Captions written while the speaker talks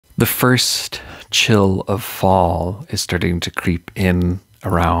The first chill of fall is starting to creep in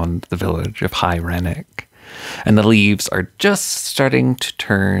around the village of High Rannoch, and the leaves are just starting to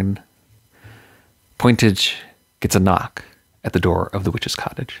turn. Pointage gets a knock at the door of the witch's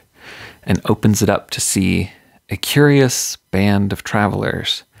cottage and opens it up to see a curious band of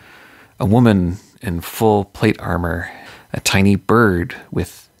travelers, a woman in full plate armor, a tiny bird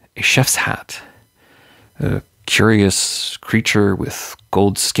with a chef's hat, a curious creature with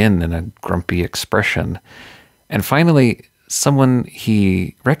gold skin and a grumpy expression, and finally, someone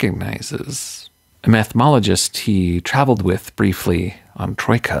he recognizes, a mathemologist he traveled with briefly on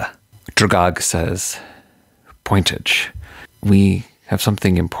Troika. Dragog says, "Pointage, we have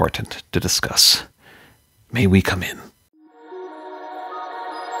something important to discuss. May we come in?"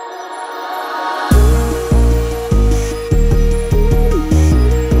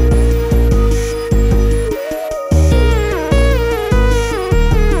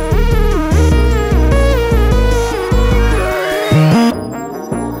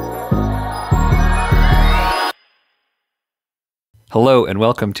 Hello and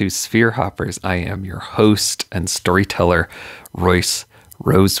welcome to Sphere Hoppers. I am your host and storyteller, Royce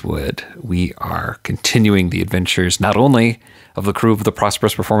Rosewood. We are continuing the adventures not only of the crew of the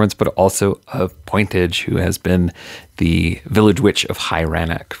Prosperous Performance, but also of Pointage, who has been the village witch of High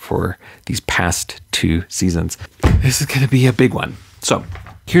Rannoch for these past 2 seasons. This is going to be a big one. So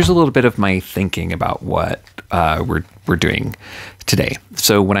here's a little bit of my thinking about what we're doing today.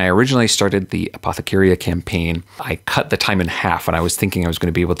 So when I originally started the Apothecaria campaign, I cut the time in half, and I was thinking I was going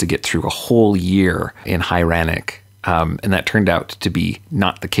to be able to get through a whole year in High Rannoch. And that turned out to be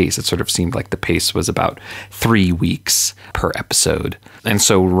not the case. It sort of seemed like the pace was about 3 weeks per episode. And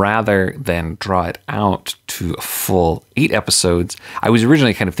so rather than draw it out to a full 8 episodes, I was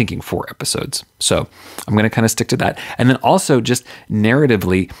originally kind of thinking 4 episodes. So I'm going to kind of stick to that. And then also just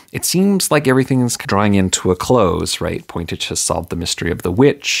narratively, it seems like everything's drawing into a close, right? Pointage has solved the mystery of the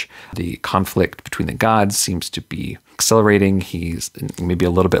witch. The conflict between the gods seems to be accelerating. He's maybe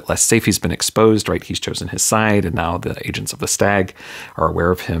a little bit less safe. He's been exposed, right? He's chosen his side, and now the agents of the stag are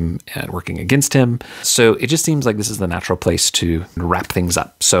aware of him and working against him. So it just seems like this is the natural place to wrap things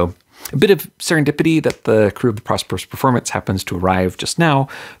up. So a bit of serendipity that the crew of the Prosperous Performance happens to arrive just now,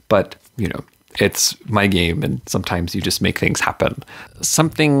 but you know, it's my game, and sometimes you just make things happen.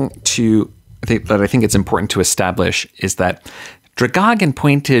 Something that I think it's important to establish is that Dragog and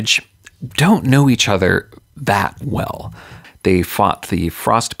Pointage don't know each other that well. They fought the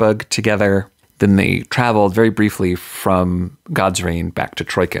Frostbug together, then they traveled very briefly from God's Reign back to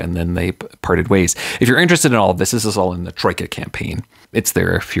Troika, and then they parted ways. If you're interested in all of this, this is all in the Troika campaign. It's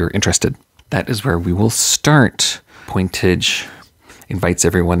there if you're interested. That is where we will start. Pointage invites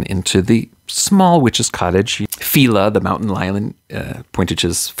everyone into the small witch's cottage. Fila, the mountain lion,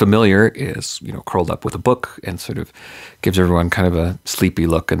 Pointage's familiar, is curled up with a book and sort of gives everyone kind of a sleepy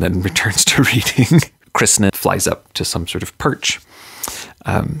look and then returns to reading. Krishna flies up to some sort of perch.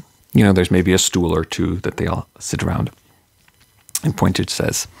 There's maybe a stool or two that they all sit around. And Pointage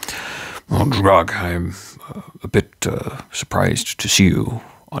says, "Well, Dragog, I'm a bit surprised to see you,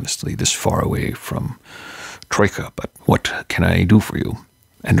 honestly, this far away from Troika, but what can I do for you?"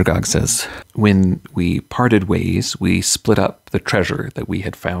 And Dragog says, "When we parted ways, we split up the treasure that we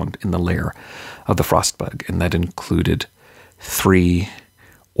had found in the lair of the Frostbug, and that included 3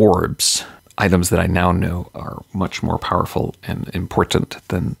 orbs, items that I now know are much more powerful and important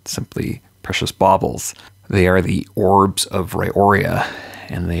than simply precious baubles. They are the orbs of Ryoria,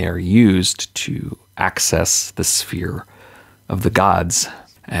 and they are used to access the sphere of the gods.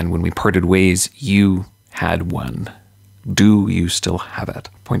 And when we parted ways, you had one. Do you still have it?"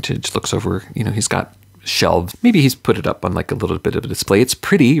 Pointage looks over, he's got shelves. Maybe he's put it up on like a little bit of a display. It's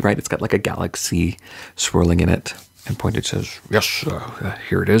pretty, right? It's got like a galaxy swirling in it. And Pointage says, "Yes,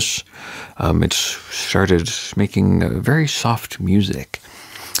 here it is. It's started making very soft music."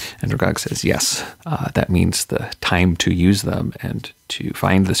 And Dragog says, "Yes, that means the time to use them and to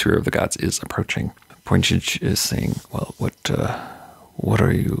find the sphere of the gods is approaching." Pointage is saying, "Well, what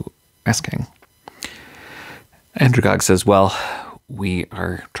are you asking?" And Dragog says, "Well, we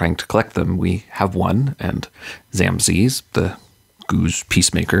are trying to collect them. We have one." And Zamzes, the Goo's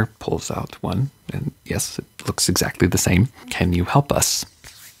peacemaker, pulls out one. And yes, it looks exactly the same. "Can you help us?"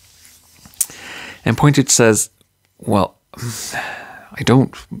 And Pointage says, "Well, I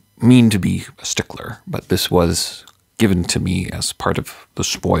don't mean to be a stickler, but this was given to me as part of the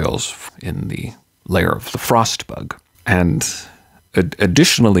spoils in the lair of the Frostbug. And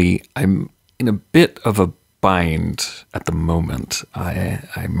additionally, I'm in a bit of a bind at the moment.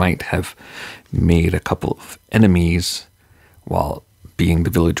 I might have made a couple of enemies while being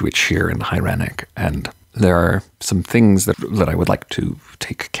the village witch here in Hyranic, and there are some things that I would like to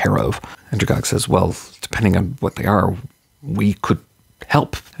take care of. And Dragog says, well, depending on what they are, we could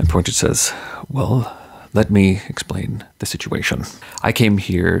help. And Pointage says, well, let me explain the situation. I came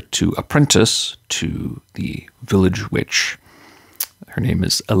here to apprentice to the village witch. Her name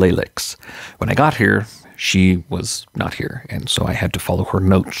is Alalix. When I got here, she was not here, and so I had to follow her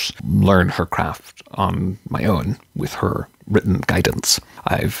notes, learn her craft on my own with her written guidance.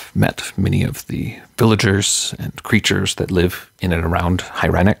 I've met many of the villagers and creatures that live in and around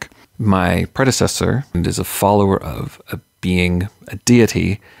Hyranic. My predecessor is a follower of a being, a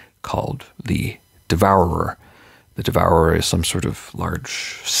deity called the Devourer. The Devourer is some sort of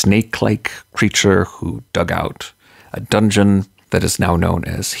large snake-like creature who dug out a dungeon that is now known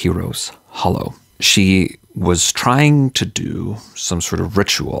as Hero's Hollow. She was trying to do some sort of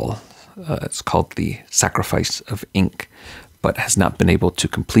ritual. It's called the Sacrifice of Ink, but has not been able to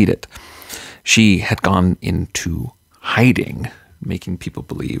complete it. She had gone into hiding, making people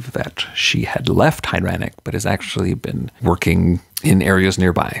believe that she had left Hyranic, but has actually been working in areas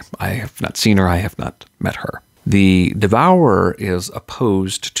nearby. I have not seen her. I have not met her. The Devourer is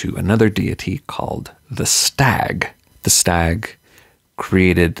opposed to another deity called the Stag. The Stag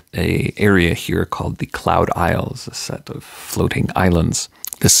created an area here called the Cloud Isles, a set of floating islands.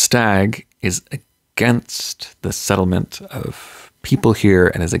 The Stag is against the settlement of people here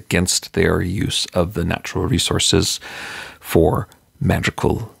and is against their use of the natural resources for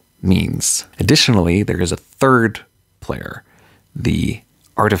magical means. Additionally, there is a third player, the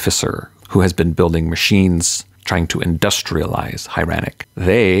Artificer, who has been building machines trying to industrialize Hyranic.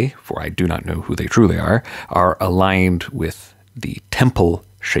 They, for I do not know who they truly are aligned with the Temple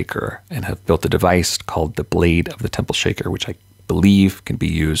Shaker and have built a device called the Blade of the Temple Shaker, which I believe can be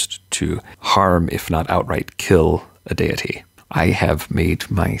used to harm, if not outright kill, a deity. I have made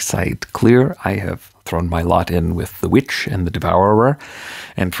my side clear. I have thrown my lot in with the Witch and the Devourer,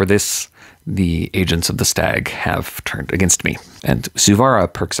 and for this, the agents of the Stag have turned against me. And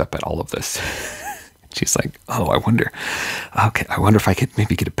Suvara perks up at all of this. She's like, oh, I wonder if I could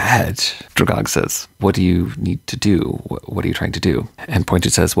maybe get a badge. Dragog says, what do you need to do? What are you trying to do? And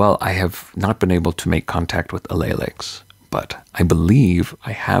Pointage says, well, I have not been able to make contact with Alalix, but I believe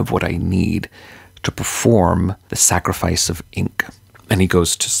I have what I need to perform the Sacrifice of Ink. And he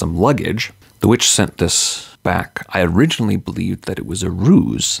goes to some luggage. The witch sent this back. I originally believed that it was a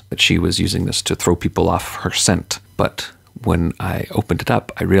ruse, that she was using this to throw people off her scent, but when I opened it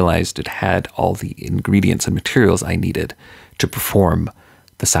up, I realized it had all the ingredients and materials I needed to perform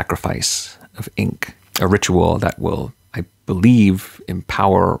the Sacrifice of Ink, a ritual that will, I believe,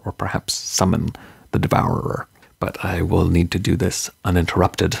 empower or perhaps summon the Devourer. But I will need to do this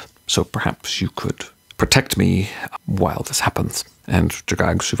uninterrupted, so perhaps you could protect me while this happens. And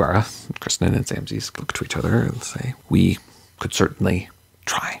Dragog, Suvara, Kristen, and Zamzis look to each other and say, we could certainly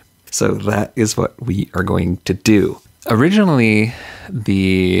try. So that is what we are going to do. Originally,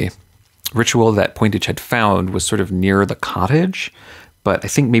 the ritual that Pointage had found was sort of near the cottage, but I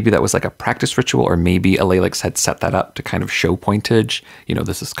think maybe that was like a practice ritual, or maybe Alalix had set that up to kind of show Pointage, you know,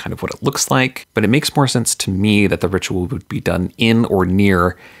 this is kind of what it looks like. But it makes more sense to me that the ritual would be done in or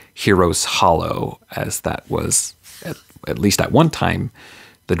near Hero's Hollow, as that was, at least at one time,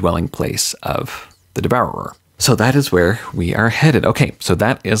 the dwelling place of the Devourer. So that is where we are headed. Okay, so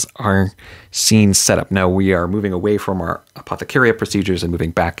that is our scene setup. Now we are moving away from our Apothecaria procedures and moving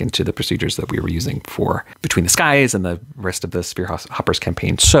back into the procedures that we were using for Between the Skies and the rest of the Sphere Hoppers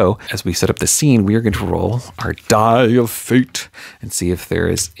campaign. So as we set up the scene, we are going to roll our Die of Fate and see if there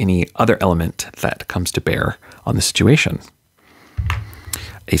is any other element that comes to bear on the situation.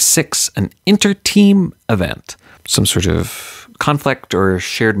 A 6, an inter-team event, some sort of conflict or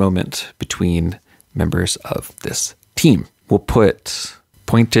shared moment between members of this team. We'll put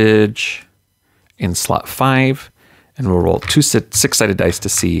Pointage in slot 5, and we'll roll 2 six-sided dice to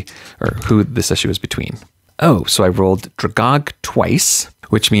see who this issue is between. Oh, so I rolled Dragog twice,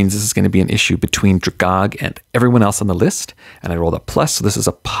 which means this is going to be an issue between Dragog and everyone else on the list, and I rolled a plus, so this is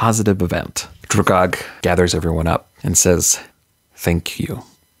a positive event. Dragog gathers everyone up and says, thank you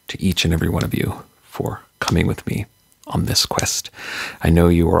to each and every one of you for coming with me on this quest. I know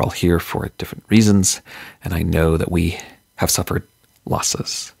you are all here for different reasons, and I know that we have suffered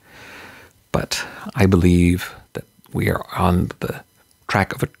losses. But I believe that we are on the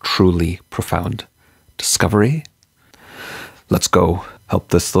track of a truly profound discovery. Let's go help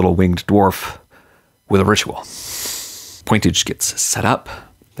this little winged dwarf with a ritual. Pointage gets set up.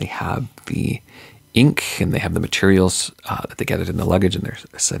 They have the ink and they have the materials that they gathered in the luggage, and they're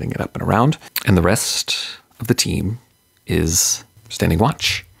setting it up and around. And the rest of the team is standing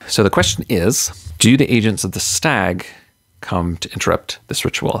watch. So the question is, do the agents of the stag come to interrupt this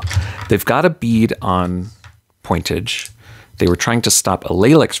ritual? They've got a bead on Pointage. They were trying to stop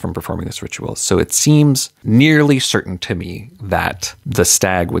Alalix from performing this ritual. So it seems nearly certain to me that the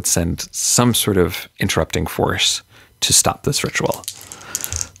stag would send some sort of interrupting force to stop this ritual.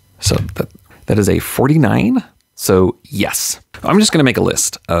 So that is a 49. So yes, I'm just going to make a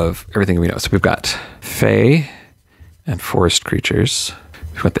list of everything we know. So we've got fae and forest creatures.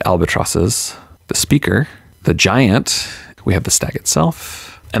 We've got the albatrosses, the speaker, the giant. We have the stag itself.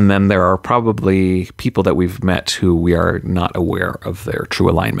 And then there are probably people that we've met who we are not aware of their true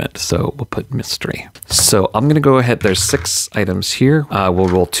alignment. So we'll put mystery. So I'm going to go ahead. There's 6 items here. We'll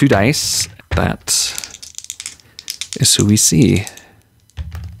roll 2 dice. That is who we see.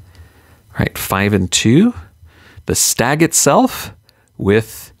 All right, 5 and 2. The stag itself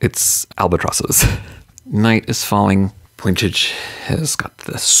with its albatrosses. Night is falling. Pointage has got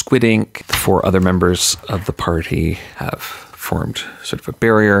the squid ink. The 4 other members of the party have formed sort of a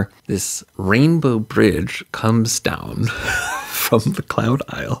barrier. This rainbow bridge comes down from the Cloud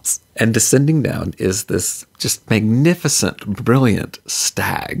Isles, and descending down is this just magnificent, brilliant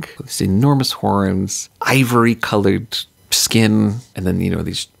stag with these enormous horns, ivory-colored skin, and then,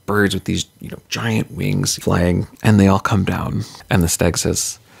 these birds with these, giant wings flying, and they all come down. And the stag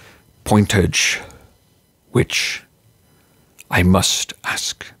says, "Pointage, which I must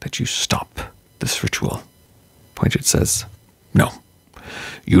ask that you stop this ritual." Pointage says, "No,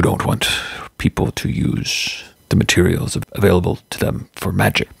 you don't want people to use the materials available to them for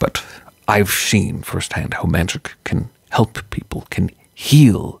magic, but I've seen firsthand how magic can help people, can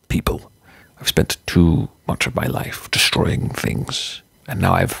heal people. I've spent too much of my life destroying things, and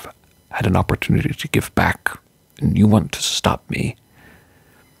now I've had an opportunity to give back, and you want to stop me?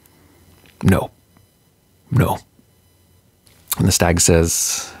 No. No." And the stag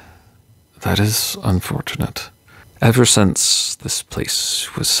says, "That is unfortunate. Ever since this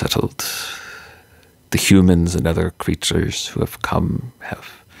place was settled, the humans and other creatures who have come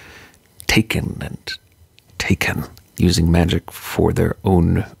have taken and taken, using magic for their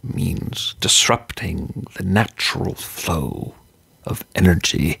own means, disrupting the natural flow of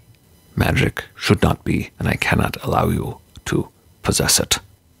energy. Magic should not be, and I cannot allow you to possess it."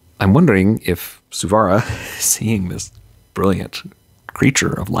 I'm wondering if Suvara, seeing this brilliant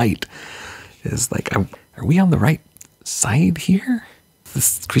creature of light, is like, are we on the right side here?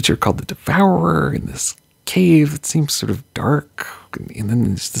 This creature called the Devourer in this cave, it seems sort of dark, and then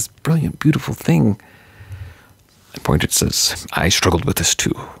there's this brilliant, beautiful thing. And Pointage says, "I struggled with this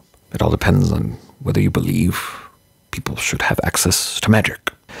too. It all depends on whether you believe people should have access to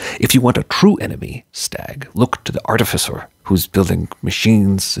magic. If you want a true enemy, Stag, look to the Artificer who's building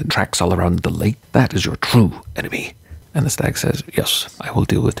machines and tracks all around the lake. That is your true enemy." And the stag says, "Yes, I will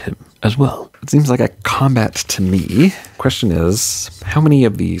deal with him as well." It seems like a combat to me. Question is, how many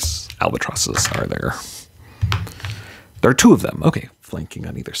of these albatrosses are there? There are 2 of them. Okay, flanking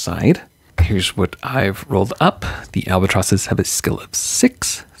on either side. Here's what I've rolled up. The albatrosses have a skill of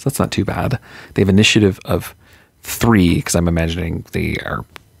 6, so that's not too bad. They have initiative of 3, because I'm imagining they are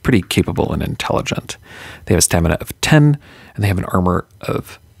pretty capable and intelligent. They have a stamina of 10, and they have an armor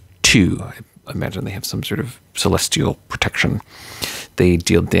of 2. I imagine they have some sort of celestial protection. They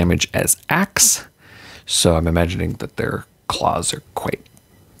deal damage as axe, so I'm imagining that their claws are quite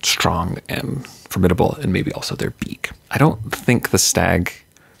strong and formidable, and maybe also their beak. I don't think the stag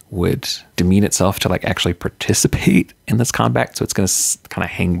would demean itself to actually participate in this combat, so it's going to kind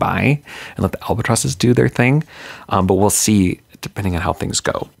of hang by and let the albatrosses do their thing, but we'll see depending on how things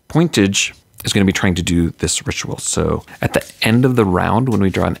go. Pointage is going to be trying to do this ritual. So at the end of the round, when we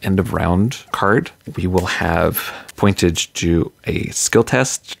draw an end of round card, we will have Pointage do a skill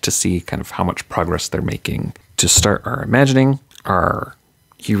test to see kind of how much progress they're making. To start our imagining, our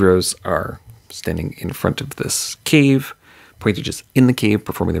heroes are standing in front of this cave. Pointage is in the cave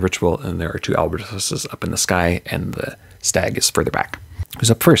performing the ritual, and there are 2 albatrosses up in the sky, and the stag is further back. Who's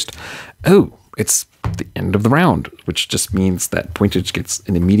up first? Oh, it's the end of the round, which just means that Pointage gets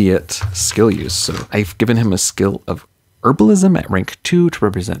an immediate skill use. So I've given him a skill of herbalism at rank 2 to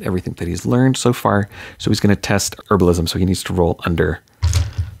represent everything that he's learned so far. So he's going to test herbalism, so he needs to roll under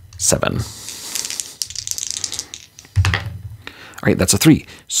 7. All right, that's a 3.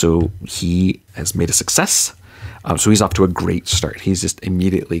 So he has made a success. So he's off to a great start. He's just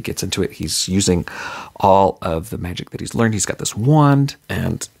immediately gets into it. He's using all of the magic that he's learned. He's got this wand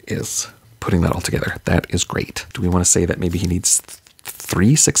and is putting that all together. That is great. Do we want to say that maybe he needs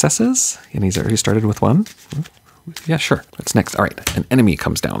 3 successes and he's already started with 1? Yeah, sure. What's next? All right, an enemy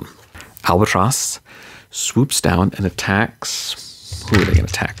comes down. Albatross swoops down and attacks Who are they going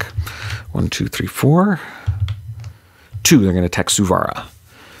to attack? 1, 2, 3, 4. 2, they're going to attack Suvara.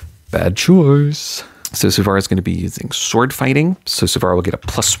 Bad choice. So Suvara is going to be using sword fighting. So Suvara will get a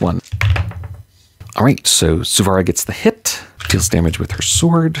 +1. All right, so Suvara gets the hit. Deals damage with her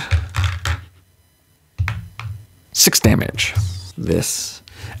sword. 6 damage. This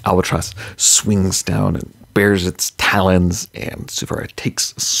albatross swings down and bares its talons, and Suvara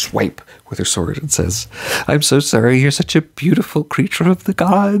takes a swipe with her sword and says, "I'm so sorry, you're such a beautiful creature of the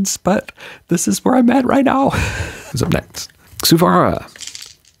gods, but this is where I'm at right now." Who's up next? Suvara.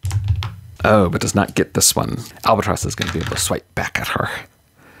 Oh, but does not get this one. Albatross is going to be able to swipe back at her.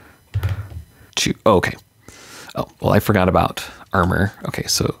 2. Oh, okay. Oh, well, I forgot about armor. Okay,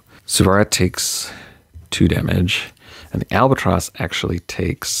 so Suvara takes 2 damage, and the albatross actually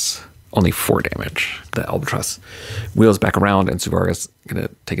takes only 4 damage. The albatross wheels back around, and Suvara is going to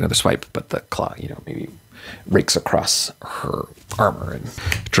take another swipe, but the claw, maybe rakes across her armor, and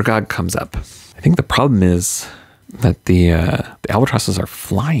Dragog comes up. I think the problem is that the albatrosses are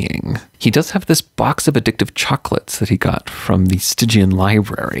flying. He does have this box of addictive chocolates that he got from the Stygian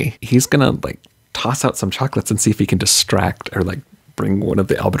library. He's gonna toss out some chocolates and see if he can distract or bring one of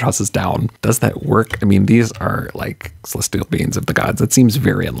the albatrosses down. Does that work? I mean, these are celestial beings of the gods. That seems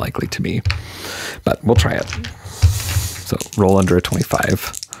very unlikely to me, but we'll try it. So roll under a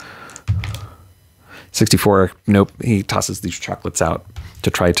 25. 64, nope. He tosses these chocolates out to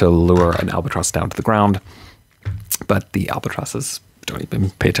try to lure an albatross down to the ground. But the albatrosses don't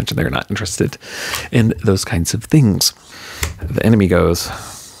even pay attention. They're not interested in those kinds of things. The enemy goes.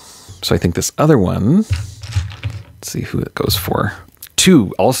 So I think this other one, let's see who it goes for.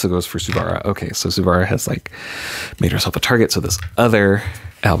 2 also goes for Suvara. Okay, so Suvara has made herself a target. So this other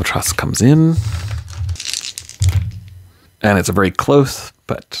albatross comes in. And it's a very close,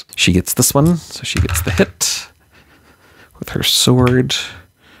 but she gets this one. So she gets the hit with her sword.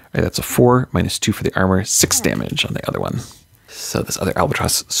 All right, that's a 4 minus 2 for the armor, 6 damage on the other one. So this other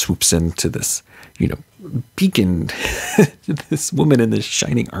albatross swoops into this, beacon, this woman in this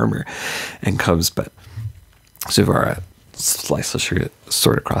shining armor, and comes, but Suvara slices her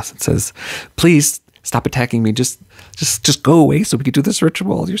sword across and says, "Please stop attacking me. Just go away so we can do this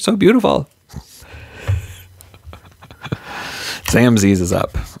ritual. You're so beautiful." Zamzes is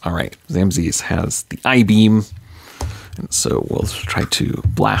up. All right, Zamzes has the I-beam. And so we'll try to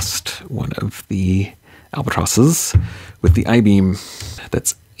blast one of the albatrosses with the I-beam.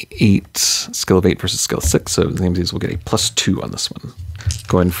 That's 8, skill of 8 versus skill of 6. So Zamzes will get a +2 on this one.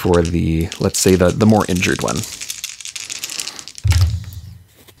 Going for let's say the more injured one.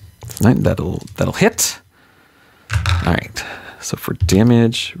 9, that'll hit. All right. So for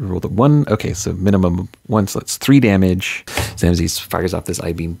damage, roll the 1. Okay, so minimum 1, so that's 3 damage. Zamzes fires off this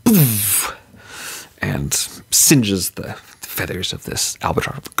I-beam. Poof! And singes the feathers of this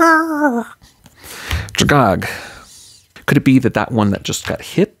albatross. Dragog. Could it be that one that just got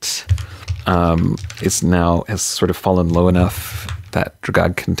hit has sort of fallen low enough that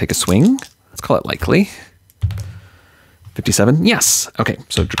Dragog can take a swing? Let's call it likely. 57? Yes. Okay,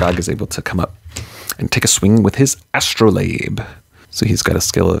 so Dragog is able to come up and take a swing with his astrolabe. So he's got a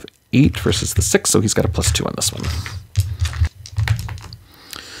skill of 8 versus the 6, so he's got a +2 on this one.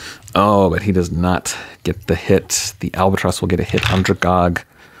 Oh, but he does not get the hit. The albatross will get a hit on Dragog,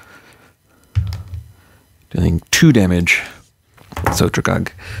 dealing 2 damage. So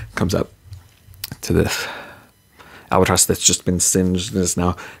Dragog comes up to this albatross that's just been singed and is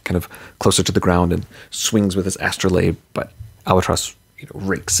now kind of closer to the ground and swings with his astrolabe, but albatross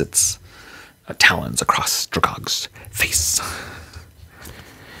rakes its talons across Dragog's face.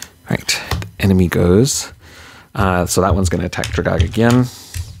 All right, the enemy goes. So that one's going to attack Dragog again.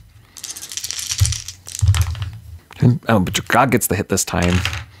 Oh, but Dragog gets the hit this time.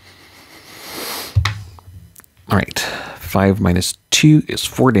 All right, 5 minus 2 is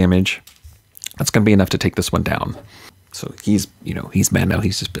 4 damage. That's going to be enough to take this one down. So he's mad now.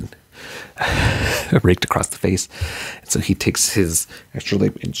 He's just been raked across the face. And so he takes his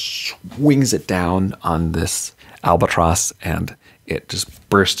astrolabe and swings it down on this albatross, and it just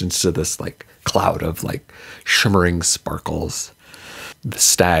bursts into this cloud of shimmering sparkles. The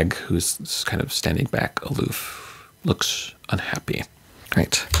stag, who's kind of standing back aloof, looks unhappy.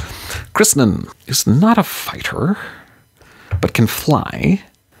 Right. Kristnan is not a fighter, but can fly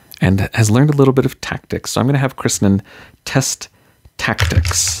and has learned a little bit of tactics. So I'm going to have Kristnan test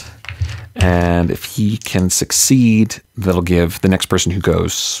tactics. And if he can succeed, that'll give the next person who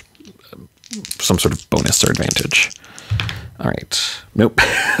goes some sort of bonus or advantage. All right. Nope.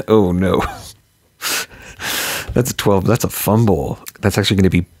 Oh, no. That's a 12. That's a fumble. That's actually going to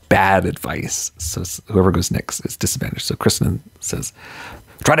be bad advice. So whoever goes next is disadvantaged. So Kristen says,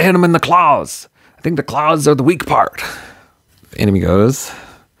 try to hit him in the claws. I think the claws are the weak part. The enemy goes.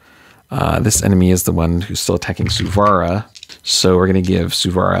 This enemy is the one who's still attacking Suvara. So we're going to give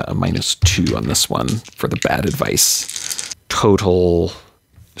Suvara a -2 on this one for the bad advice. Total,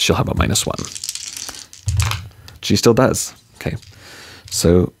 she'll have a -1. She still does. Okay.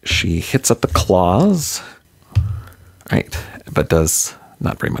 So she hits up the claws. Right. But does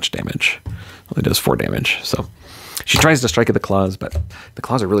not very much damage. Only does 4 damage. So she tries to strike at the claws, but the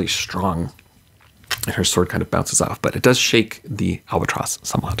claws are really strong. And her sword kind of bounces off. But it does shake the albatross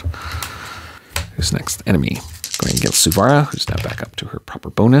somewhat. Who's next? Enemy. Going against Suvara, who's now back up to her proper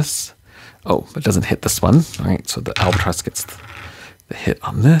bonus. Oh, but doesn't hit this one. All right, so the albatross gets the hit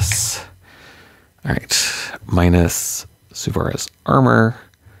on this. All right, minus Suvara's armor.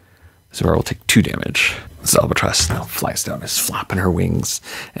 Suvara will take 2 damage. This albatross now flies down, is flapping her wings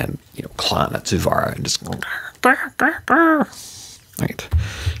and, clawing at Suvara and just going, grr, grr, grr. All right,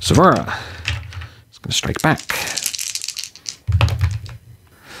 Suvara is going to strike back.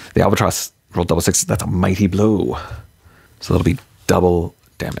 The albatross rolled double 6. That's a mighty blow. So that'll be double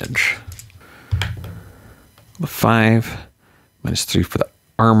damage. The 5 -3 for the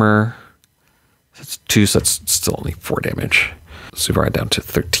armor. That's 2, so that's still only 4 damage. Suvara down to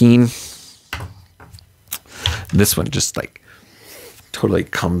 13. This one just like totally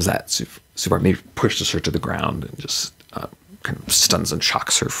comes at Suvara, maybe pushes her to the ground and just kind of stuns and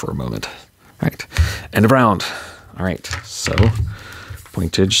shocks her for a moment. All right, end of round. All right, so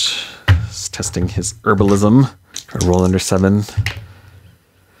Pointage is testing his herbalism. Try to roll under 7.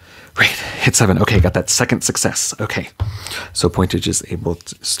 Great, hit 7. Okay, got that second success. Okay, so Pointage is able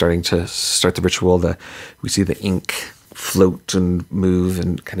to start the ritual. We see the ink float and move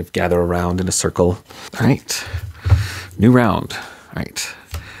and kind of gather around in a circle. All right, new round. All right,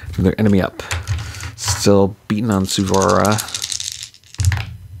 another enemy up. Still beating on Suvara.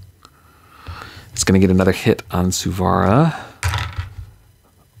 It's going to get another hit on Suvara.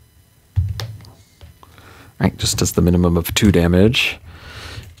 All right, just does the minimum of 2 damage.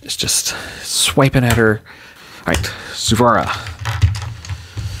 It's just swiping at her. All right, Suvara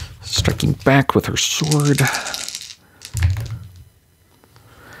striking back with her sword.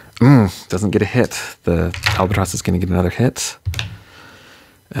 Doesn't get a hit. The albatross is going to get another hit.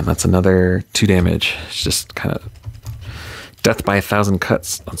 And that's another 2 damage. It's just kind of death by 1,000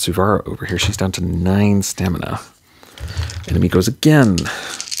 cuts on Suvara over here. She's down to 9 stamina. Enemy goes again.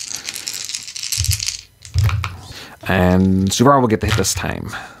 And Suvara will get the hit this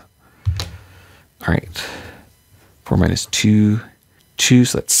time. All right. 4 minus 2. 2,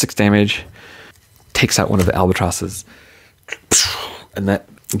 so that's 6 damage. Takes out one of the albatrosses. And that,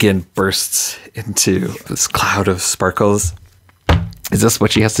 again, bursts into this cloud of sparkles. Is this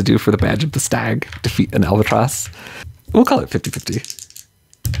what she has to do for the badge of the stag? Defeat an albatross? We'll call it 50-50.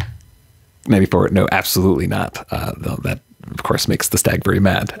 94. No, absolutely not. Though that, of course, makes the stag very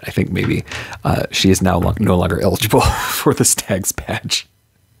mad. I think maybe she is now no longer eligible for the stag's badge.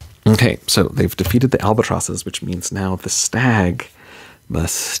 Okay, so they've defeated the albatrosses, which means now the stag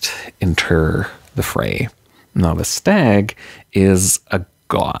must enter the fray. Now, the stag is a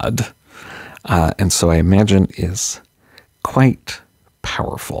god, and so I imagine is quite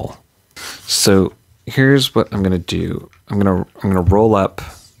powerful. So here's what I'm going to do. I'm going to roll up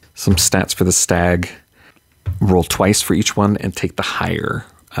some stats for the stag, roll twice for each one, and take the higher,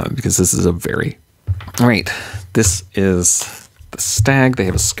 because this is a very... All right, this is the stag. They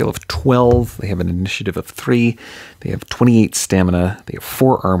have a skill of 12. They have an initiative of 3. They have 28 stamina. They have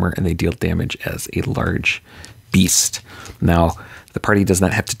 4 armor, and they deal damage as a large beast. Now, the party does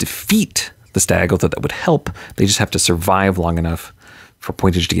not have to defeat the stag, although that would help. They just have to survive long enough for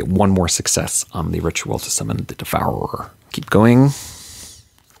Pointage to get 1 more success on the ritual to summon the Devourer. Keep going.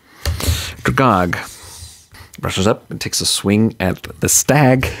 Dragog rushes up and takes a swing at the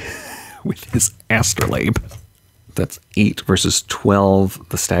stag with his astrolabe. That's 8 versus 12.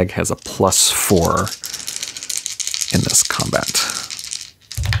 The stag has a +4 in this combat.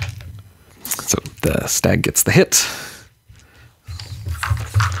 So the stag gets the hit.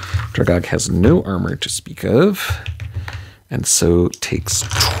 Dragog has no armor to speak of, and so takes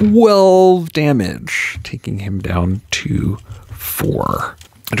 12 damage, taking him down to 4.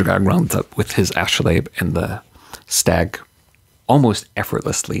 Dragog runs up with his astrolabe, and the stag almost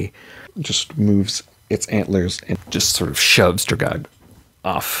effortlessly just moves its antlers and just sort of shoves Dragog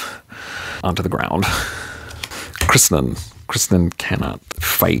off onto the ground. Kristen cannot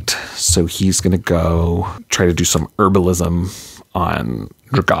fight, so he's going to go try to do some herbalism on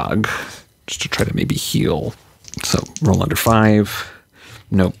Dragog just to try to maybe heal. So roll under 5,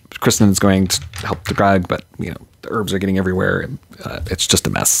 nope. Kristen's going to help the Greg, but, the herbs are getting everywhere. And, it's just a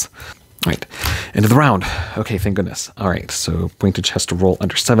mess. All right, end of the round. Okay, thank goodness. All right, so Pointage has to roll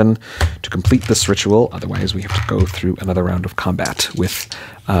under 7 to complete this ritual. Otherwise, we have to go through another round of combat with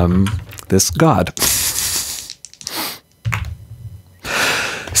this god.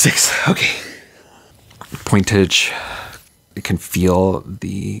 6. Okay. Pointage, you can feel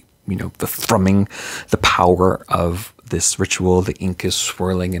the thrumming, the power of this ritual. The ink is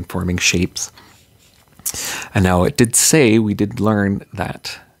swirling and forming shapes. And now it did say, we did learn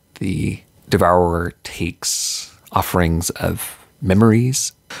that the Devourer takes offerings of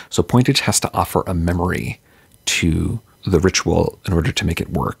memories. So Pointage has to offer a memory to the ritual in order to make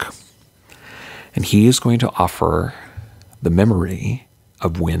it work. And he is going to offer the memory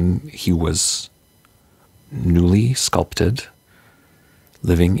of when he was newly sculpted,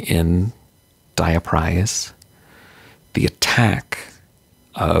 living in Diaprise, the attack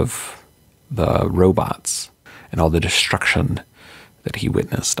of the robots and all the destruction that he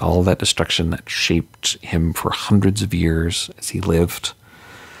witnessed, all that destruction that shaped him for hundreds of years as he lived.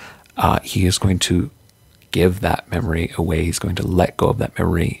 He is going to give that memory away. He's going to let go of that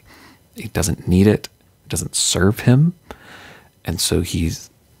memory. He doesn't need it. It doesn't serve him. And so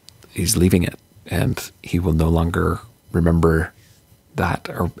he's leaving it, and he will no longer remember that,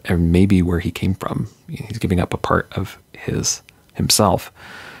 or maybe where he came from. He's giving up a part of himself,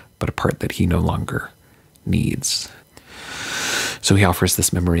 but a part that he no longer needs. So he offers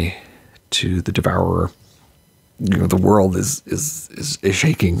this memory to the Devourer. The world is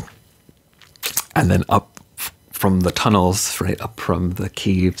shaking. And then up from the tunnels, right up from the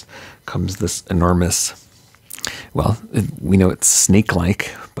caves, comes this enormous, well, we know it's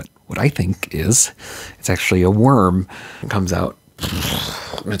snake-like, but what I think is, it's actually a worm. It comes out,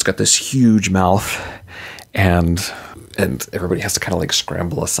 and it's got this huge mouth, and everybody has to kind of like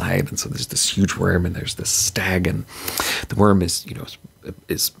scramble aside. And so there's this huge worm, and there's this stag, and the worm is,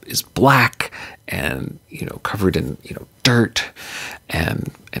 is black and, covered in, dirt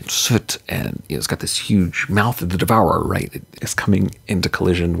and soot, and it's got this huge mouth of the Devourer, right? It is coming into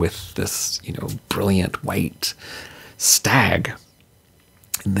collision with this, brilliant white stag,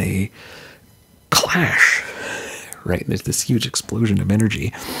 and they clash, right? And there's this huge explosion of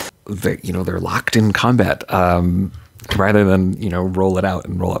energy. They're locked in combat. Rather than, roll it out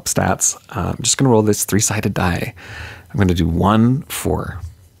and roll up stats, I'm just going to roll this 3-sided die. I'm going to do 1 for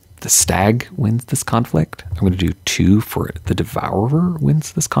the stag wins this conflict. I'm going to do 2 for the Devourer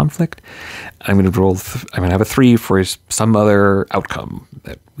wins this conflict. I'm going to roll, I'm going to have a 3 for some other outcome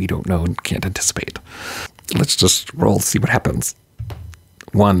that we don't know and can't anticipate. Let's just roll, see what happens.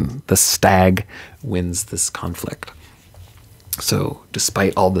 1, the stag wins this conflict. So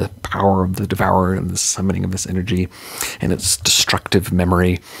despite all the power of the Devourer and the summoning of this energy and its destructive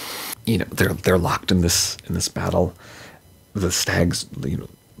memory, they're locked in this battle. The stag's,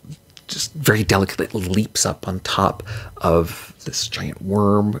 just very delicately leaps up on top of this giant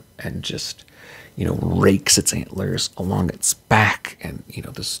worm and just, rakes its antlers along its back, and,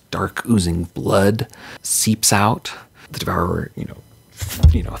 this dark oozing blood seeps out. The Devourer,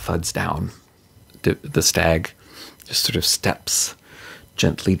 thuds down. The stag just sort of steps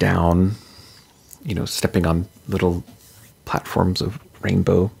gently down, stepping on little platforms of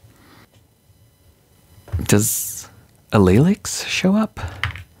rainbow. Does a Lalix show up?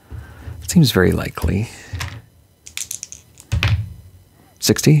 It seems very likely.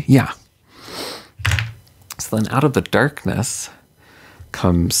 60? Yeah. So then out of the darkness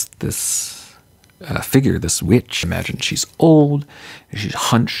comes this figure, this witch. Imagine she's old, and she's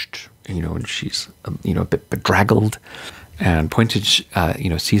hunched, and she's, a bit bedraggled. And Pointage,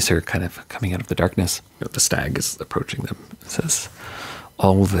 sees her kind of coming out of the darkness. The stag is approaching them. It says,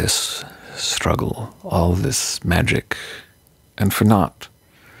 all this struggle, all this magic, and for naught.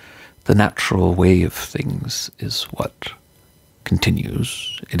 The natural way of things is what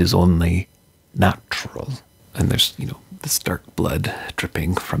continues. It is only natural. And there's, this dark blood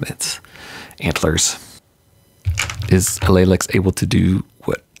dripping from its antlers. Is Lalix able to do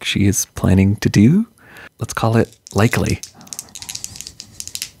what she is planning to do? Let's call it likely.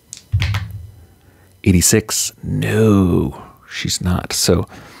 86. No, she's not. So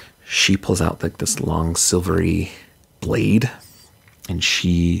she pulls out like this long silvery blade, and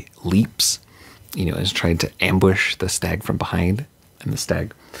she leaps, is trying to ambush the stag from behind. And the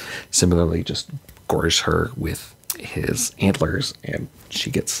stag similarly just gores her with his antlers, and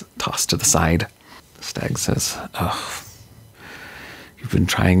she gets tossed to the side. The stag says, "Oh, you've been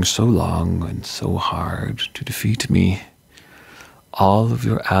trying so long and so hard to defeat me. All of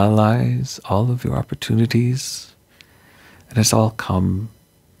your allies, all of your opportunities, it has all come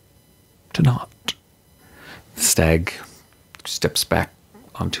to naught. The stag steps back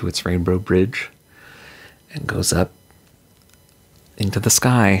onto its rainbow bridge and goes up into the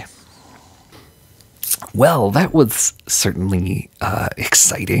sky. Well, that was certainly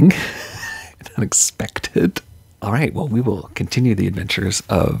exciting and unexpected. All right, well, we will continue the adventures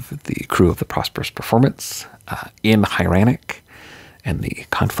of the crew of the Prosperous Performance in Hyranic and the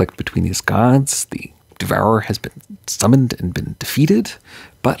conflict between these gods. The Devourer has been summoned and been defeated,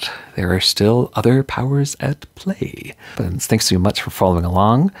 but there are still other powers at play. And thanks so much for following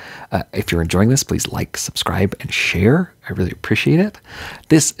along. If you're enjoying this, please like, subscribe, and share. I really appreciate it.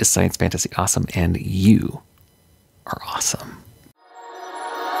 This is Science Fantasy Awesome, and you are awesome.